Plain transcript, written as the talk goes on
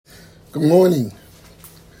Good morning.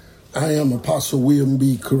 I am Apostle William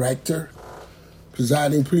B. Caractor,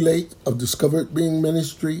 presiding prelate of Discovered Being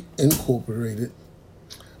Ministry, Incorporated.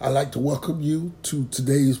 I'd like to welcome you to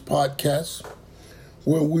today's podcast,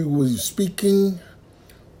 where we will be speaking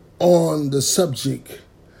on the subject,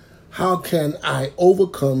 how can I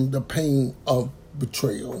overcome the pain of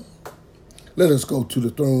betrayal? Let us go to the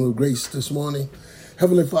throne of grace this morning.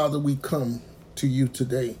 Heavenly Father, we come to you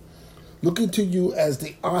today, looking to you as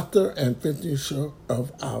the author and finisher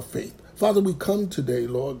of our faith. Father, we come today,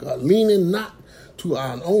 Lord God, leaning not to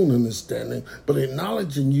our own understanding, but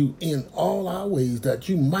acknowledging you in all our ways that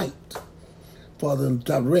you might, Father,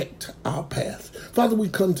 direct our path. Father, we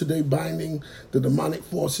come today binding the demonic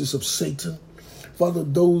forces of Satan. Father,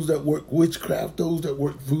 those that work witchcraft, those that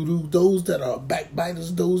work voodoo, those that are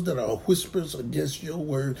backbiters, those that are whispers against your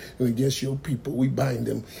word and against your people, we bind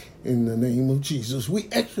them in the name of Jesus. We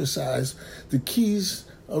exercise the keys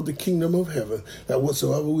of the kingdom of heaven, that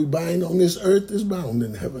whatsoever we bind on this earth is bound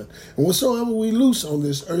in heaven, and whatsoever we loose on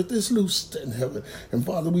this earth is loosed in heaven. And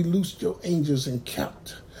Father, we loosed your angels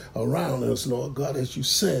encamped around us, Lord God, as you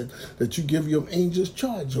said that you give your angels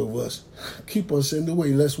charge over us. Keep us in the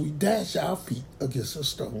way lest we dash our feet against a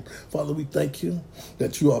stone. Father, we thank you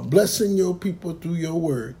that you are blessing your people through your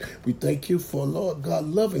word. We thank you for, Lord God,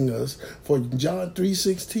 loving us. For John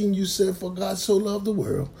 3:16, you said, for God so loved the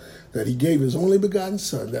world that he gave his only begotten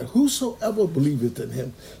Son, that whosoever believeth in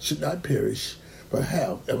him should not perish, but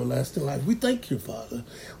have everlasting life. We thank you, Father.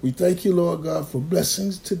 We thank you, Lord God, for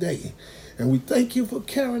blessings today. And we thank you for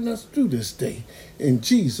carrying us through this day. In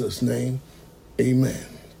Jesus' name, amen.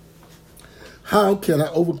 How can I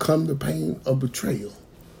overcome the pain of betrayal?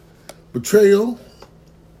 Betrayal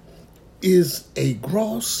is a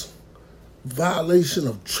gross violation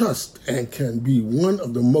of trust and can be one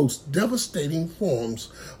of the most devastating forms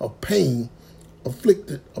of pain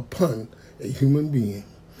inflicted upon a human being.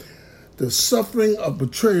 The suffering of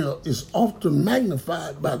betrayal is often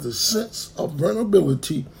magnified by the sense of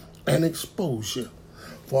vulnerability and exposure.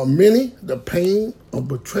 For many, the pain of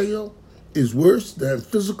betrayal is worse than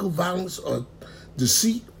physical violence or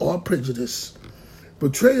deceit or prejudice.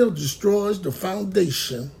 Betrayal destroys the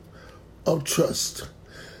foundation of trust.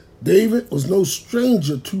 David was no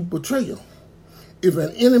stranger to betrayal. If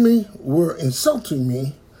an enemy were insulting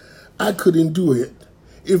me, I could endure it.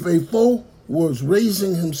 If a foe was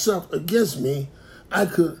raising himself against me, I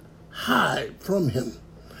could hide from him.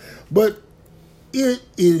 But it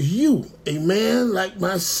is you, a man like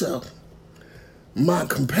myself, my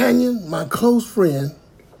companion, my close friend,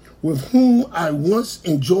 with whom I once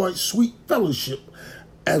enjoyed sweet fellowship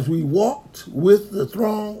as we walked with the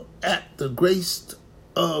throng at the grace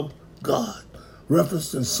of God.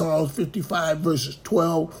 Referenced in Psalms 55, verses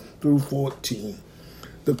 12 through 14.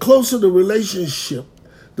 The closer the relationship,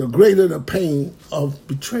 the greater the pain of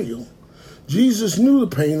betrayal. Jesus knew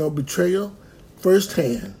the pain of betrayal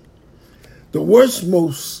firsthand. The worst,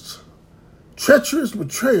 most treacherous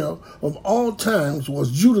betrayal of all times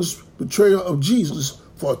was Judas' betrayal of Jesus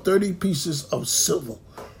for 30 pieces of silver,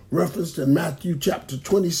 referenced in Matthew chapter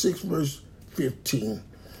 26, verse 15.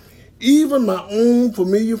 Even my own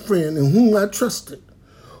familiar friend in whom I trusted,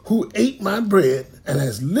 who ate my bread and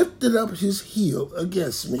has lifted up his heel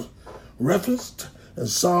against me, referenced in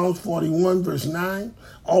Psalms 41, verse 9,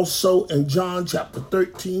 also in John chapter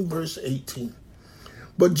 13, verse 18.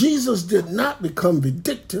 But Jesus did not become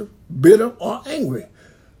vindictive, bitter, or angry.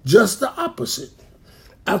 Just the opposite.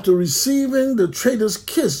 After receiving the traitor's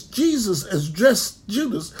kiss, Jesus addressed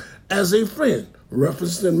Judas as a friend,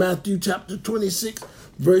 referenced in Matthew chapter 26,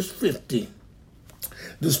 verse 50.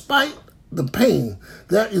 Despite the pain,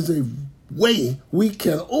 there is a way we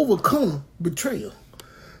can overcome betrayal.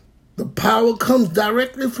 The power comes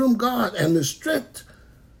directly from God and the strength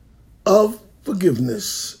of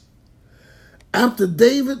forgiveness. After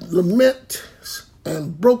David laments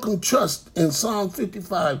and broken trust in Psalm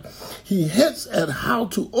 55, he hints at how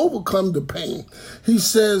to overcome the pain. He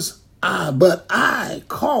says, but I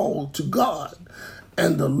call to God,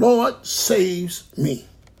 and the Lord saves me.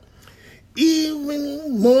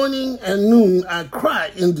 Evening, morning, and noon I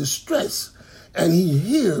cry in distress, and he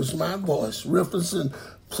hears my voice. Referencing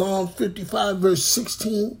Psalm 55, verse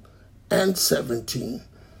 16 and 17.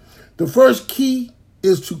 The first key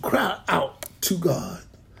is to cry out to God.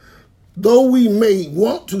 Though we may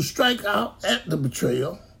want to strike out at the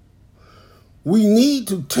betrayal, we need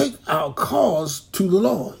to take our cause to the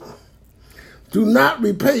Lord. Do not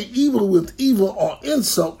repay evil with evil or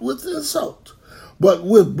insult with insult, but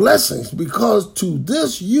with blessings, because to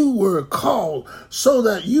this you were called, so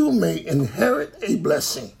that you may inherit a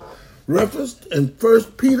blessing. Referenced in 1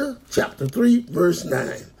 Peter chapter 3, verse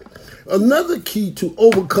 9. Another key to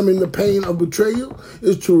overcoming the pain of betrayal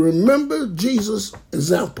is to remember Jesus'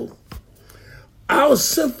 example. Our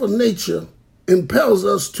sinful nature impels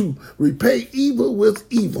us to repay evil with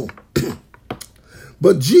evil.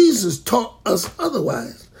 But Jesus taught us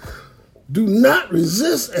otherwise. Do not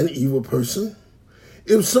resist an evil person.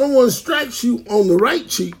 If someone strikes you on the right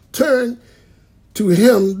cheek, turn to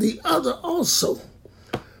him the other also.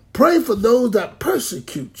 Pray for those that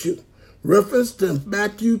persecute you. Referenced in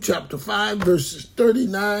Matthew chapter 5, verses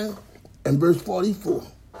 39 and verse 44.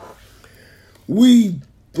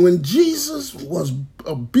 When Jesus was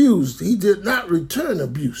abused, he did not return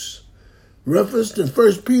abuse. Referenced in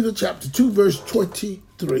 1 Peter chapter 2, verse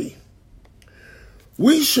 23.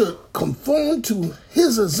 We should conform to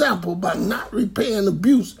his example by not repaying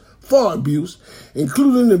abuse for abuse,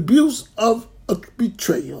 including abuse of a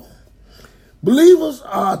betrayal. Believers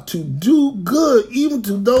are to do good even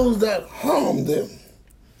to those that harm them.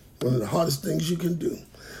 One of the hardest things you can do.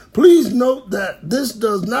 Please note that this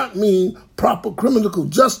does not mean proper criminal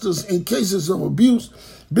justice in cases of abuse,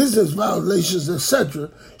 business violations,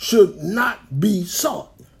 etc. should not be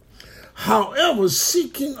sought. However,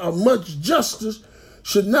 seeking of much justice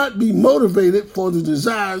should not be motivated for the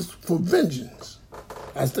desires for vengeance.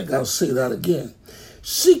 I think I'll say that again.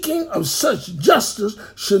 Seeking of such justice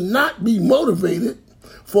should not be motivated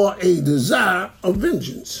for a desire of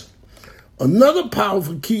vengeance. Another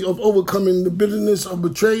powerful key of overcoming the bitterness of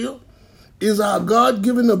betrayal is our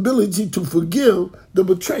God-given ability to forgive the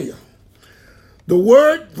betrayer. The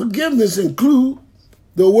word forgiveness includes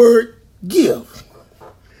the word give.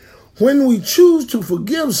 When we choose to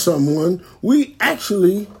forgive someone, we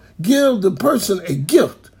actually give the person a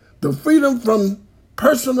gift, the freedom from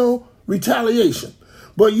personal retaliation.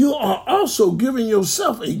 But you are also giving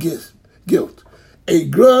yourself a gift, a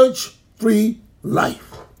grudge-free life.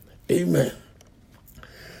 Amen.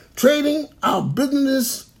 Trading our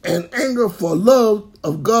bitterness and anger for love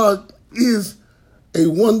of God is a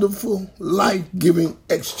wonderful, life-giving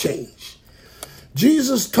exchange.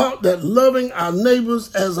 Jesus taught that loving our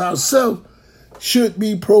neighbors as ourselves should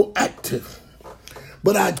be proactive.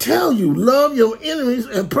 But I tell you, love your enemies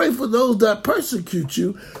and pray for those that persecute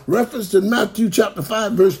you, referenced in Matthew chapter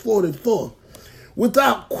 5, verse 44.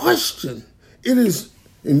 Without question, it is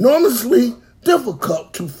enormously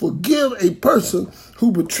difficult to forgive a person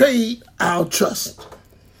who betrayed our trust.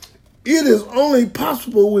 It is only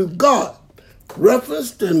possible with God,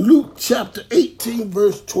 referenced in Luke chapter 18,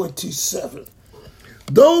 verse 27.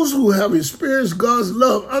 Those who have experienced God's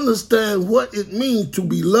love understand what it means to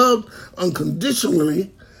be loved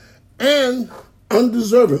unconditionally and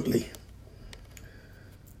undeservedly.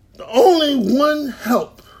 Only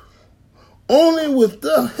with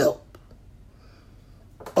the help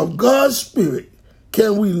of God's Spirit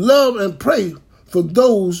can we love and pray for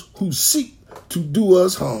those who seek to do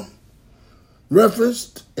us harm.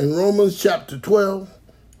 Referenced in Romans chapter 12,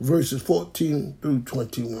 verses 14 through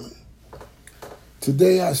 21.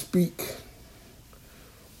 Today I speak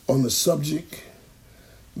on the subject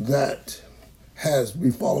that has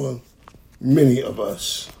befallen many of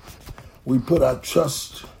us. We put our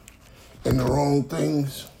trust in the wrong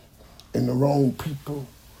things, in the wrong people,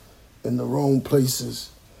 in the wrong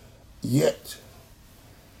places, yet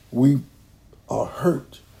we are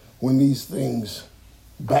hurt when these things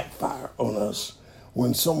backfire on us.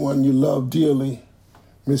 When someone you love dearly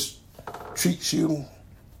mistreats you,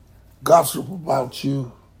 gossip about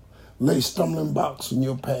you, lay stumbling blocks in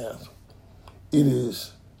your path. It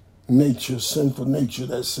is nature, sinful nature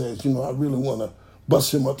that says, I really want to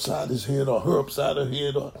bust him upside his head or her upside her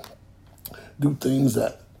head or do things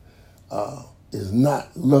that is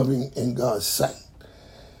not loving in God's sight.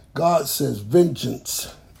 God says,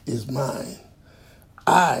 vengeance is mine.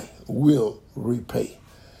 I will repay.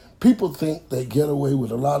 People think they get away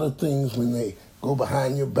with a lot of things when they go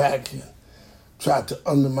behind your back and try to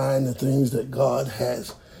undermine the things that God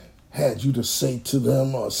has had you to say to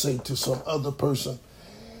them or say to some other person.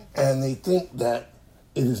 And they think that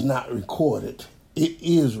it is not recorded. It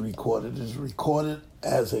is recorded. It is recorded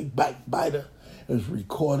as a backbiter. It is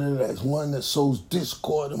recorded as one that sows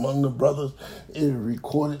discord among the brothers. It is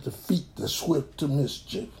recorded to feet the swift to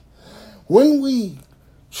mischief. When we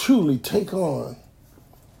truly take on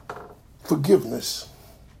forgiveness,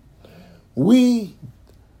 we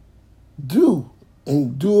do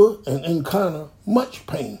endure and encounter much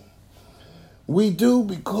pain. We do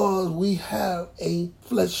because we have a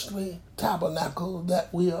fleshly tabernacle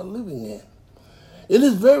that we are living in. It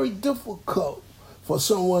is very difficult for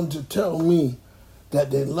someone to tell me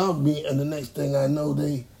that they love me and the next thing I know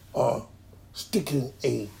they are sticking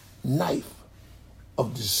a knife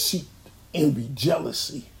of deceit, envy,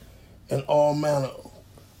 jealousy and all manner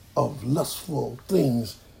of lustful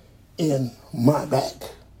things in my back.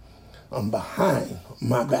 I'm behind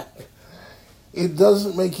my back. It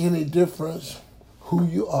doesn't make any difference who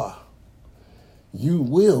you are. You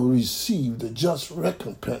will receive the just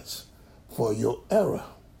recompense for your error.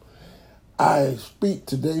 I speak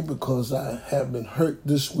today because I have been hurt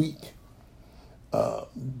this week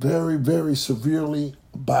very, very severely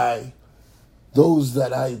by those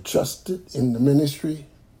that I trusted in the ministry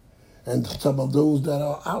and some of those that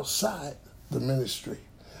are outside the ministry.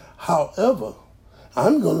 However,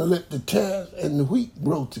 I'm going to let the tares and the wheat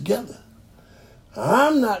grow together.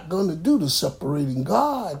 I'm not going to do the separating.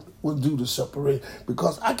 God will do the separating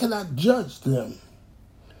because I cannot judge them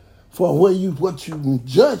for what you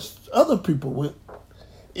judge other people with.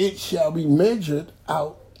 It shall be measured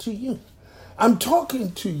out to you. I'm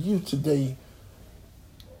talking to you today,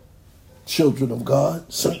 children of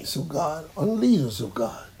God, saints of God, and leaders of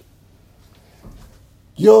God.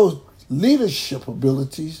 Your leadership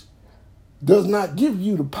abilities does not give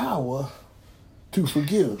you the power to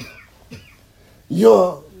forgive.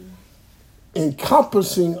 Your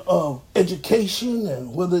encompassing of education,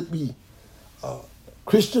 and whether it be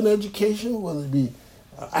Christian education, whether it be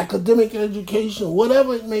academic education,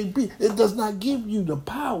 whatever it may be, it does not give you the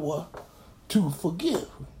power to forgive.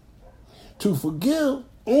 To forgive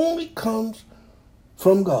only comes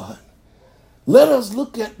from God. Let us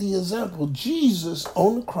look at the example of Jesus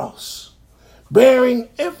on the cross, bearing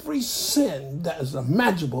every sin that is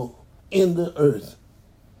imaginable in the earth.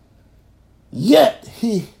 Yet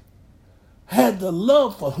he had the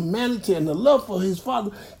love for humanity and the love for his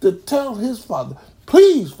Father to tell his Father,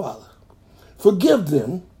 please, Father, forgive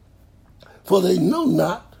them, for they know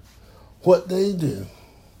not what they do.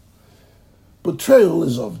 Betrayal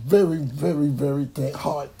is a very, very, very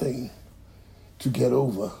hard thing to get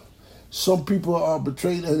over. Some people are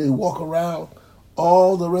betrayed and they walk around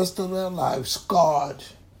all the rest of their lives scarred,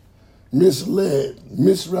 misled,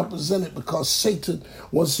 misrepresented, because Satan,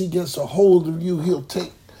 once he gets a hold of you, he'll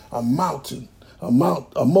take a molehill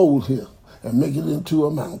and make it into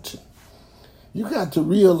a mountain. You got to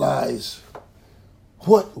realize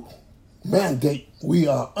what mandate we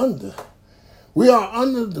are under. We are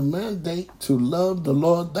under the mandate to love the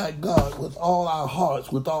Lord thy God with all our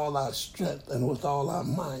hearts, with all our strength, and with all our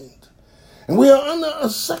mind. And we are under a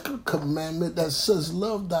second commandment that says,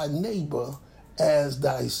 love thy neighbor as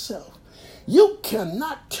thyself. You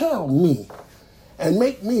cannot tell me and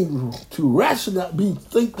make me to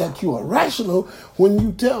think that you are rational when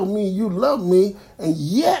you tell me you love me, and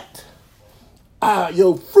yet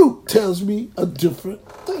your fruit tells me a different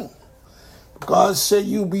thing. God said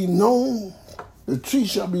the tree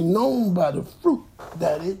shall be known by the fruit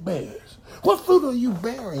that it bears. What fruit are you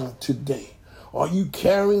bearing today? Are you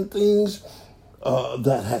carrying things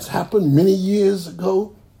that has happened many years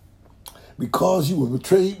ago because you were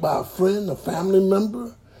betrayed by a friend, a family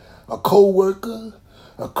member, a co-worker,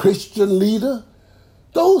 a Christian leader?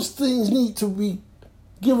 Those things need to be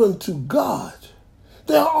given to God.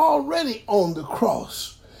 They're already on the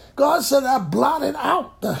cross. God said, I blotted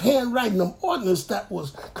out the handwriting of ordinance that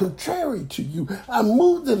was contrary to you. I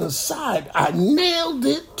moved it aside. I nailed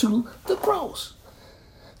it to the cross.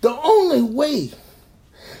 The only way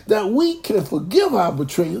that we can forgive our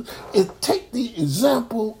betrayers is take the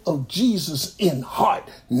example of Jesus in heart,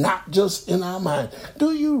 not just in our mind.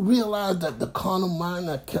 Do you realize that the carnal mind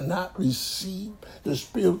that cannot receive the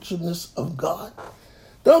spiritualness of God?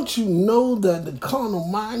 Don't you know that the carnal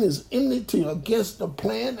mind is enmity against the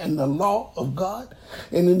plan and the law of God,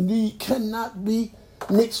 and indeed cannot be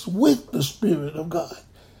mixed with the Spirit of God?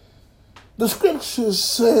 The scripture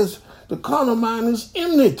says the carnal mind is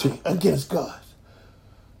enmity against God,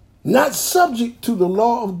 not subject to the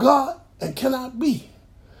law of God, and cannot be.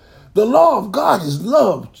 The law of God is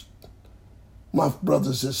love, my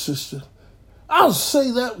brothers and sisters. I'll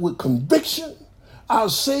say that with conviction. I'll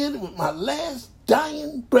say it with my last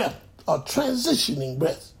dying breath or transitioning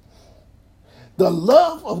breath. The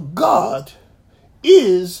love of God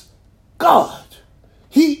is God.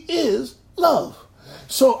 He is love.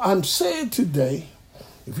 So I'm saying today,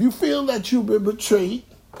 if you feel that you've been betrayed,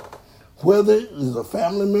 whether it is a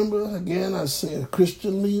family member, again, I say a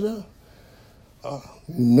Christian leader,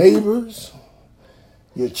 neighbors,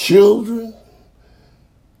 your children,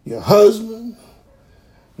 your husband,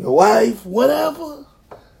 your wife, whatever,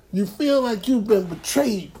 you feel like you've been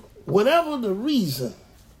betrayed, whatever the reason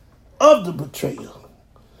of the betrayal,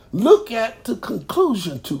 look at the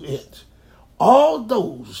conclusion to it. All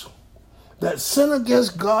those that sin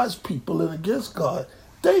against God's people and against God,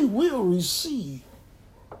 they will receive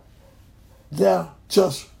their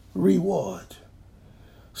just reward.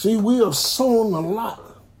 See, we have sown a lot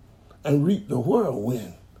and reaped the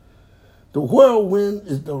whirlwind. The whirlwind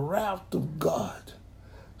is the wrath of God.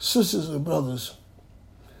 Sisters and brothers,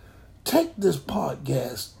 take this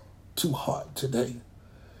podcast to heart today.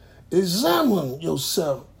 Examine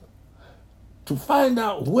yourself to find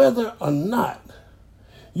out whether or not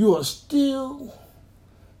you are still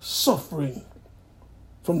suffering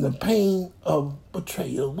from the pain of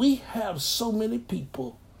betrayal. We have so many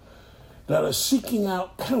people that are seeking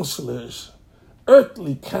out counselors,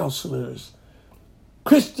 earthly counselors,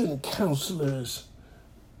 Christian counselors,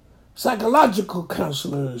 psychological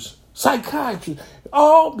counselors, psychiatrists,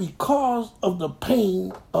 all because of the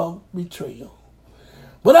pain of betrayal.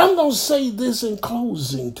 But I'm going to say this in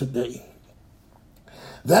closing today,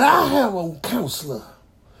 that I have a counselor.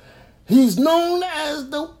 He's known as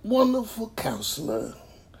the wonderful counselor.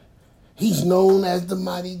 He's known as the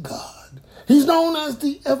mighty God. He's known as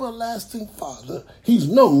the everlasting Father. He's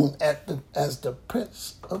known as the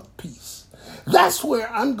Prince of Peace. That's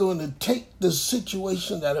where I'm going to take the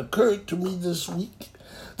situation that occurred to me this week.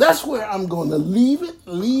 That's where I'm going to leave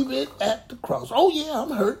it at the cross. Oh, yeah,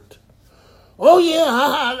 I'm hurt. Oh,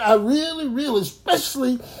 yeah, I really,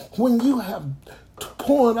 especially when you have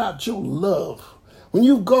poured out your love, when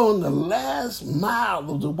you've gone the last mile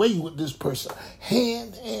of the way with this person,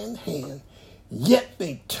 hand in hand, yet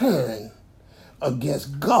they turn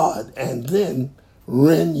against God and then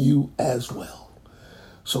rend you as well.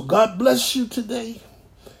 So God bless you today.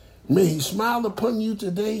 May he smile upon you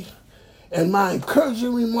today. And my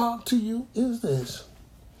encouraging remark to you is this: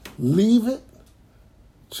 leave it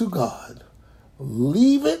to God.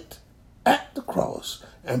 Leave it at the cross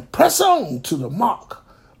and press on to the mark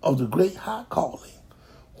of the great high calling,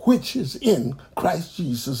 which is in Christ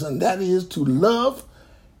Jesus, and that is to love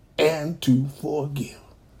and to forgive.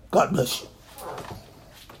 God bless you.